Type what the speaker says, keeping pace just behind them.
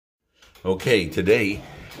Okay, today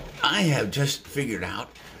I have just figured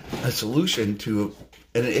out a solution to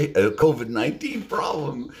a COVID-19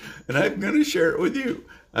 problem, and I'm going to share it with you.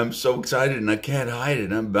 I'm so excited and I can't hide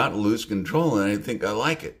it. I'm about to lose control, and I think I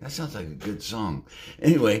like it. That sounds like a good song.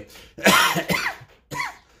 Anyway,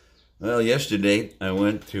 well, yesterday I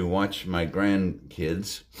went to watch my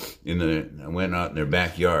grandkids. I went out in their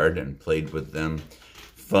backyard and played with them.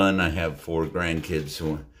 Fun. I have 4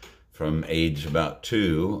 grandkids from age about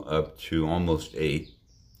 2 up to almost 8.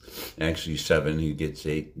 Actually 7. He gets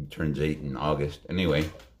 8. He turns 8 in August. Anyway,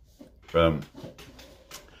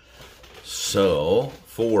 so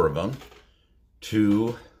 4 of them,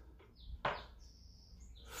 2,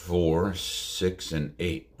 4, 6, and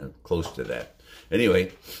 8. Close to that.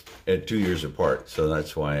 Anyway, at 2 years apart, so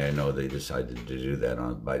that's why I know they decided to do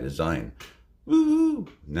that by design. Woohoo!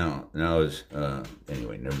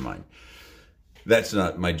 Anyway, never mind. That's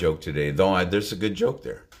not my joke today, though there's a good joke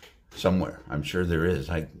there somewhere. I'm sure there is.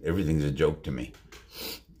 Everything's a joke to me,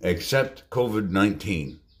 except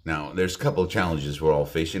COVID-19. Now, there's a couple of challenges we're all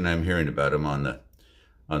facing. I'm hearing about them on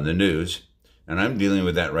the news, and I'm dealing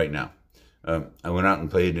with that right now. I went out and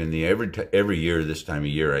played in every year. This time of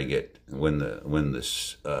year, I get when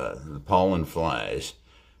the pollen flies,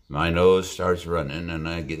 my nose starts running, and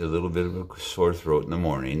I get a little bit of a sore throat in the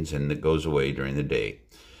mornings, and it goes away during the day.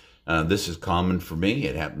 This is common for me.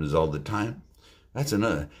 It happens all the time. That's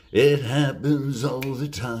another. It happens all the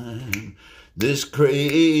time. This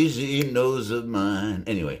crazy nose of mine.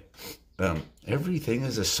 Anyway, everything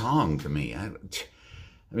is a song to me. I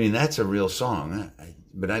mean, that's a real song.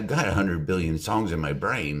 But I've got 100 billion songs in my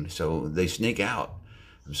brain, so they sneak out.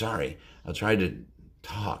 I'm sorry. I'll try to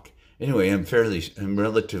talk. Anyway, I'm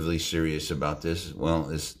relatively serious about this. Well,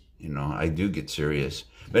 I do get serious.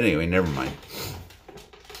 But anyway, never mind.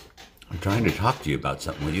 I'm trying to talk to you about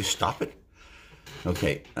something. Will you stop it?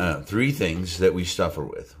 Okay, 3 things that we suffer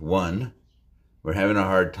with. 1, we're having a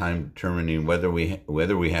hard time determining whether we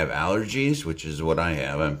have allergies, which is what I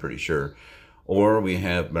have, I'm pretty sure, or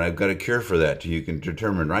but I've got a cure for that. You can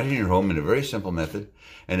determine right in your home in a very simple method,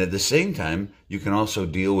 and at the same time, you can also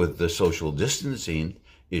deal with the social distancing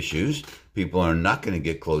issues. People are not going to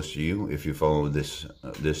get close to you if you follow this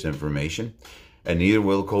information, and neither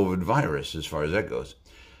will COVID virus as far as that goes.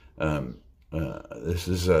 This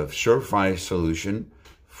is a surefire solution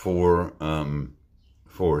for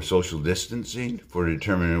social distancing, for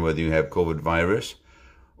determining whether you have COVID virus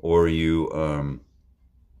or you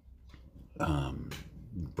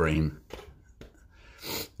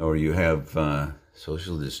you have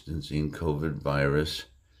social distancing, COVID virus.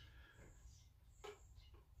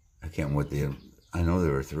 I know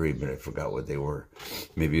there were 3, but I forgot what they were.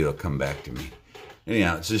 Maybe it'll come back to me.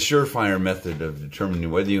 Anyhow, it's a surefire method of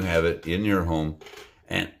determining whether you have it in your home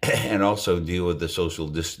and also deal with the social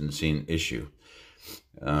distancing issue.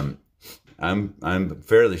 I'm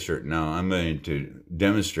fairly certain now. I'm going to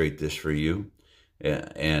demonstrate this for you,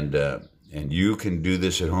 and you can do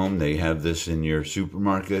this at home. They have this in your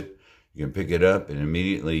supermarket. You can pick it up and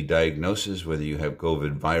immediately diagnoses whether you have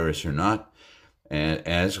COVID virus or not, and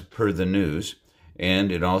as per the news.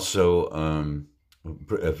 And it also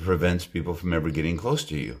prevents people from ever getting close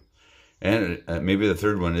to you. And maybe the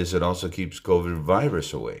third one is it also keeps COVID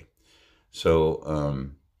virus away. So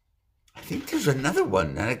I think there's another one,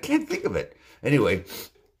 and I can't think of it. Anyway,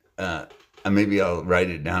 maybe I'll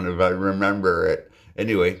write it down if I remember it.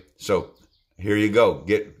 Anyway, so here you go.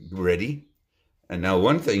 Get ready. And now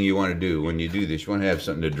one thing you want to do when you do this, you want to have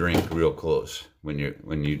something to drink real close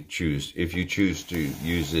if you choose to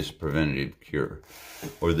use this preventative cure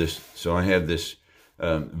or this. So I have this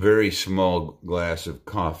very small glass of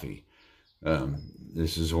coffee.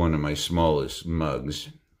 This is one of my smallest mugs.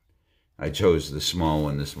 I chose the small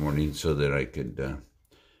one this morning so that I could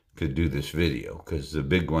do this video, because the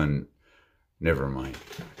big one, never mind.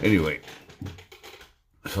 Anyway,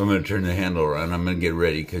 so I'm going to turn the handle around. I'm going to get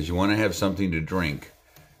ready, because you want to have something to drink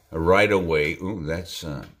right away. Ooh, that's,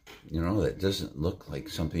 that doesn't look like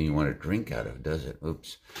something you want to drink out of, does it?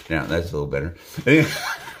 Oops. Now, that's a little better.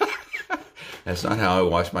 That's not how I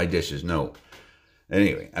wash my dishes, no.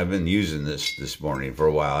 Anyway, I've been using this morning for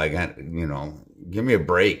a while. I got, give me a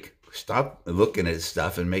break. Stop looking at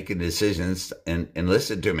stuff and making decisions and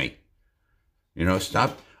listen to me.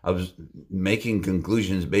 Stop making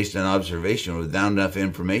conclusions based on observation without enough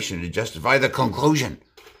information to justify the conclusion.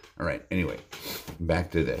 All right, anyway,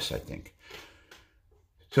 back to this, I think.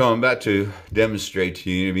 So I'm about to demonstrate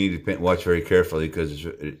to you. You need to watch very carefully, because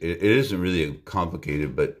it isn't really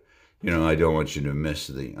complicated, but I don't want you to miss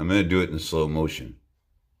I'm going to do it in slow motion.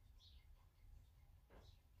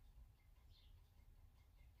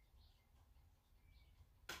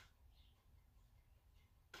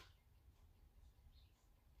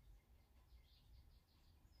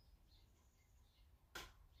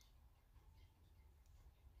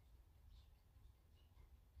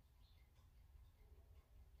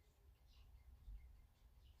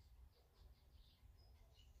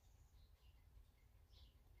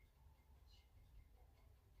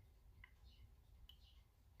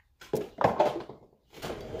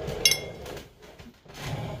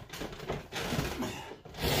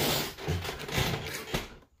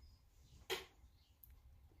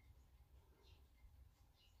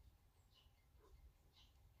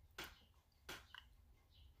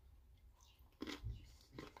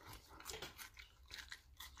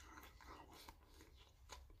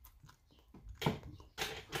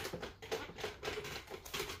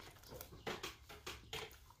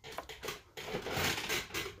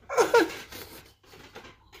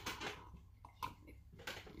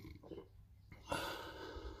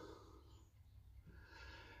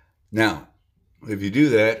 Now, if you do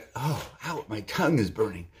that, oh, ow, my tongue is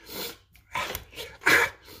burning.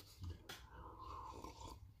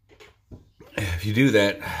 If you do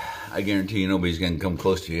that, I guarantee you nobody's going to come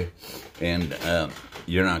close to you, and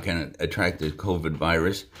you're not going to attract the COVID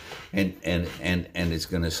virus, and it's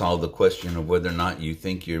going to solve the question of whether or not you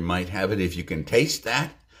think you might have it if you can taste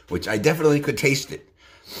that, which I definitely could taste it.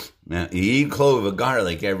 Now, you eat a clove of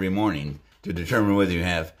garlic every morning to determine whether you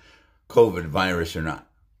have COVID virus or not.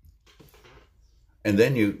 And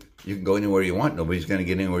then you can go anywhere you want. Nobody's going to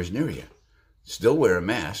get anywhere near you. Still wear a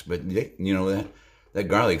mask, but you know that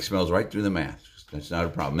garlic smells right through the mask. That's not a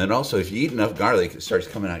problem. And also, if you eat enough garlic, it starts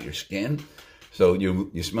coming out your skin. So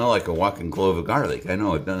you smell like a walking clove of garlic. I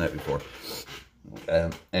know, I've done that before.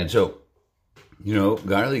 And so, you know,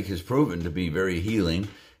 garlic is proven to be very healing.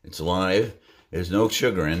 It's alive. There's no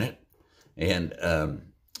sugar in it. And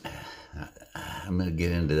I'm going to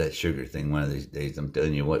get into that sugar thing one of these days. I'm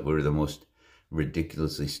telling you what, we're the most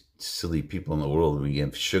ridiculously silly people in the world. We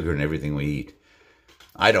have sugar in everything we eat.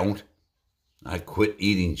 I don't. I quit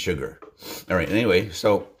eating sugar. All right, anyway,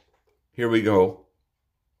 so here we go.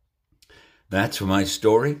 That's my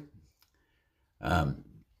story. Well,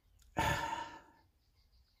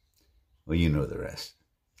 you know the rest.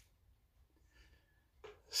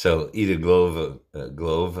 So eat a clove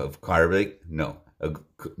of garlic. No,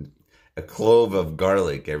 a clove of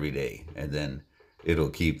garlic every day, and then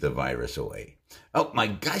it'll keep the virus away. Oh my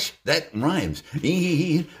gosh, that rhymes.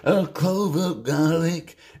 Eat a clove of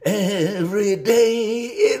garlic every day.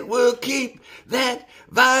 It will keep that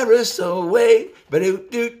virus away. But you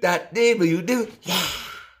do. Yeah.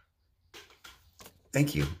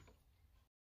 Thank you.